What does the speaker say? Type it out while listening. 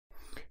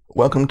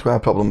Welcome to our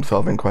problem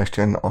solving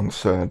question on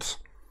surds.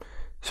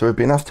 So we've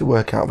been asked to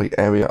work out the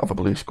area of a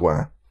blue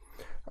square,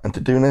 and to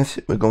do this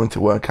we're going to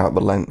work out the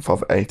length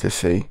of A to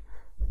C,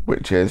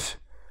 which is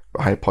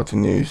the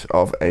hypotenuse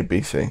of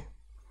ABC.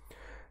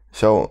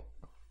 So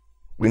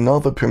we know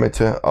the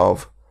perimeter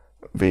of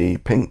the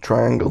pink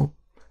triangle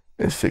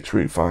is 6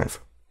 root 5,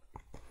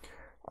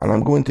 and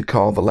I'm going to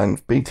call the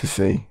length B to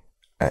C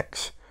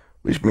x,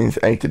 which means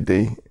A to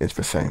D is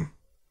the same,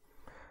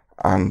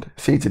 and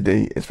C to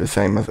D is the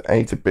same as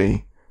A to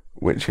B,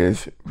 which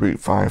is root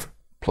 5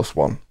 plus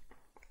 1.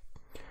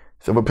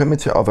 So the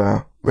perimeter of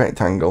our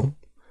rectangle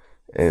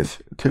is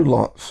 2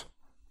 lots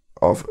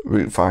of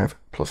root 5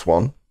 plus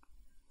 1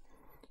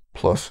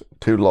 plus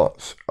 2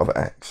 lots of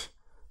x,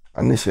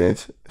 and this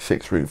is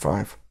 6 root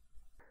 5.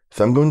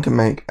 So I'm going to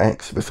make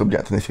x the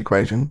subject in this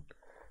equation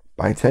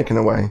by taking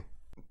away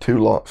 2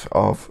 lots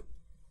of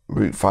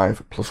root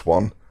 5 plus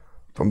 1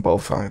 from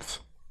both sides.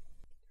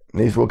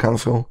 These will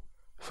cancel,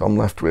 so I'm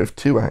left with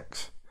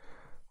 2x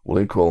will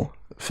equal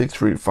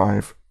 6 root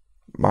 5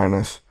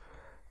 minus,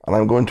 and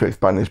I'm going to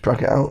expand this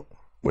bracket out,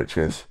 which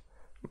is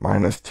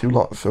minus 2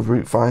 lots of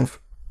root 5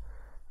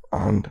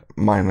 and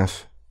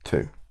minus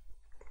 2.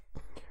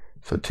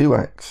 So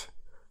 2x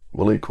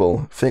will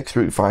equal 6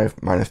 root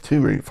 5 minus 2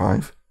 root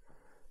 5,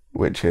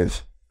 which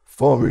is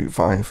 4 root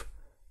 5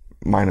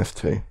 minus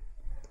 2.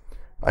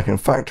 I can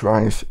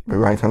factorise the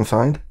right hand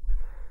side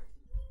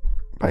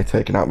by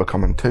taking out the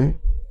common 2,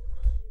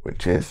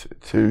 which is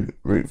 2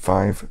 root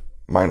 5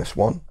 minus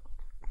 1.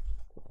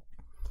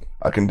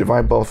 I can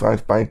divide both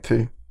sides by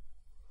 2,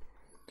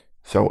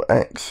 so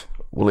x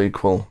will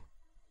equal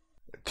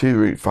 2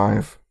 root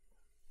 5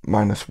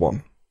 minus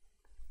 1.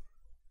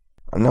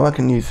 And now I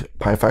can use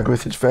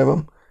Pythagoras'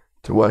 theorem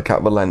to work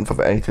out the length of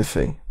A to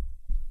C.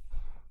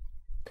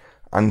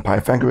 And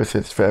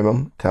Pythagoras'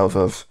 theorem tells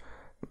us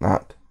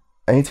that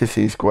A to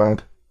C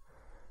squared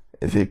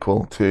is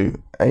equal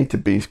to A to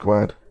B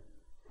squared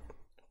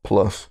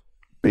plus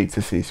B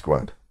to C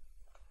squared.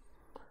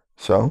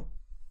 So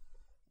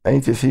A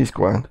to C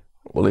squared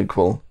will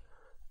equal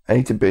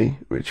A to B,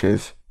 which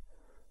is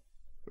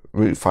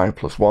root 5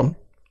 plus 1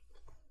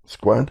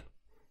 squared,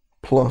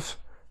 plus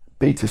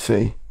B to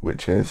C,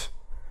 which is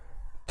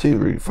 2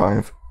 root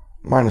 5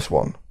 minus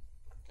 1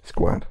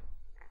 squared.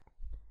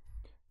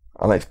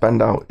 I'll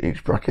expand out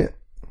each bracket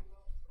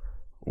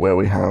where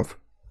we have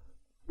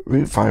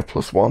root 5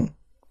 plus 1,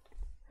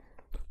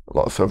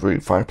 lots of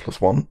root 5 plus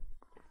 1.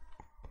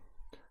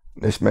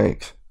 This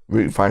makes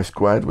root 5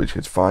 squared, which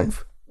is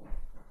 5,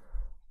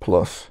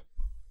 plus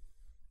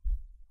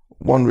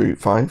 1 root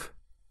 5,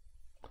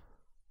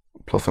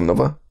 plus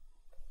another,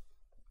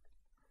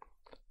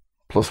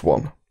 plus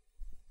 1.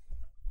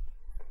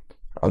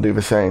 I'll do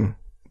the same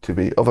to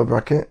the other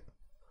bracket,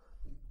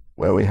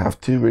 where we have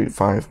 2 root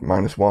 5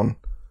 minus 1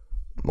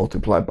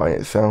 multiplied by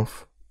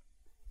itself.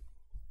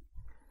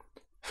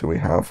 So we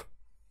have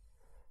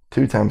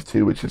 2 times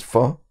 2, which is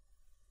 4.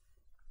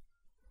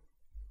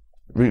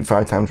 Root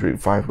 5 times root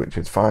 5, which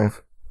is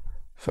 5.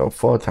 So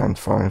 4 times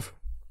 5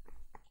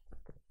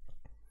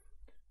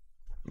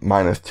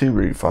 minus 2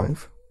 root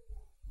 5.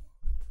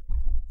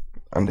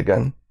 And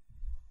again.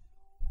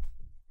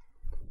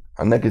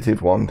 And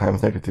negative 1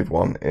 times negative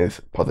 1 is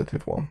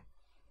positive 1.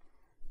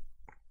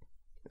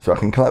 So I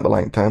can collect the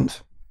like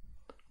terms.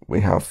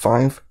 We have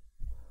 5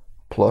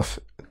 plus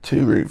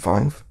 2 root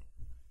 5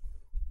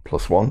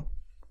 plus 1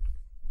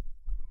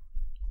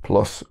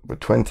 plus the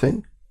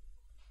 20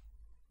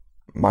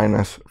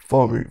 minus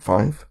 4 root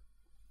 5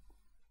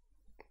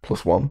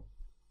 plus 1.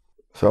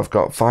 So I've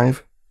got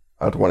 5,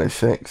 add 1 is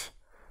 6,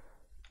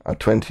 add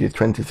 20 is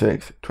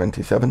 26,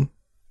 27.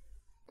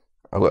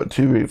 I've got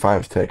 2 root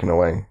 5s taken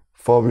away,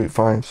 4 root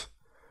 5s,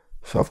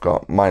 so I've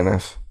got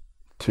minus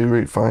 2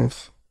 root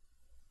 5s.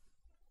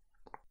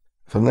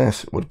 So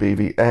this would be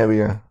the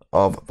area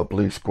of the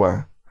blue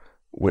square,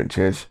 which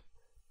is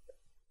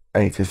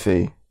A to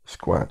C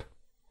squared.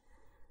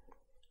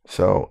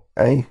 So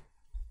A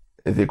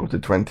is equal to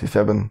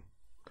 27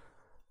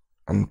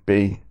 and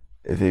B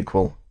is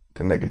equal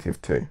to negative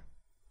 2.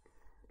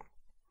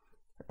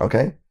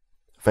 Okay,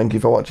 thank you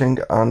for watching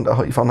and I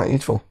hope you found that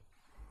useful.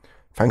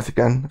 Thanks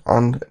again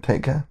and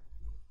take care.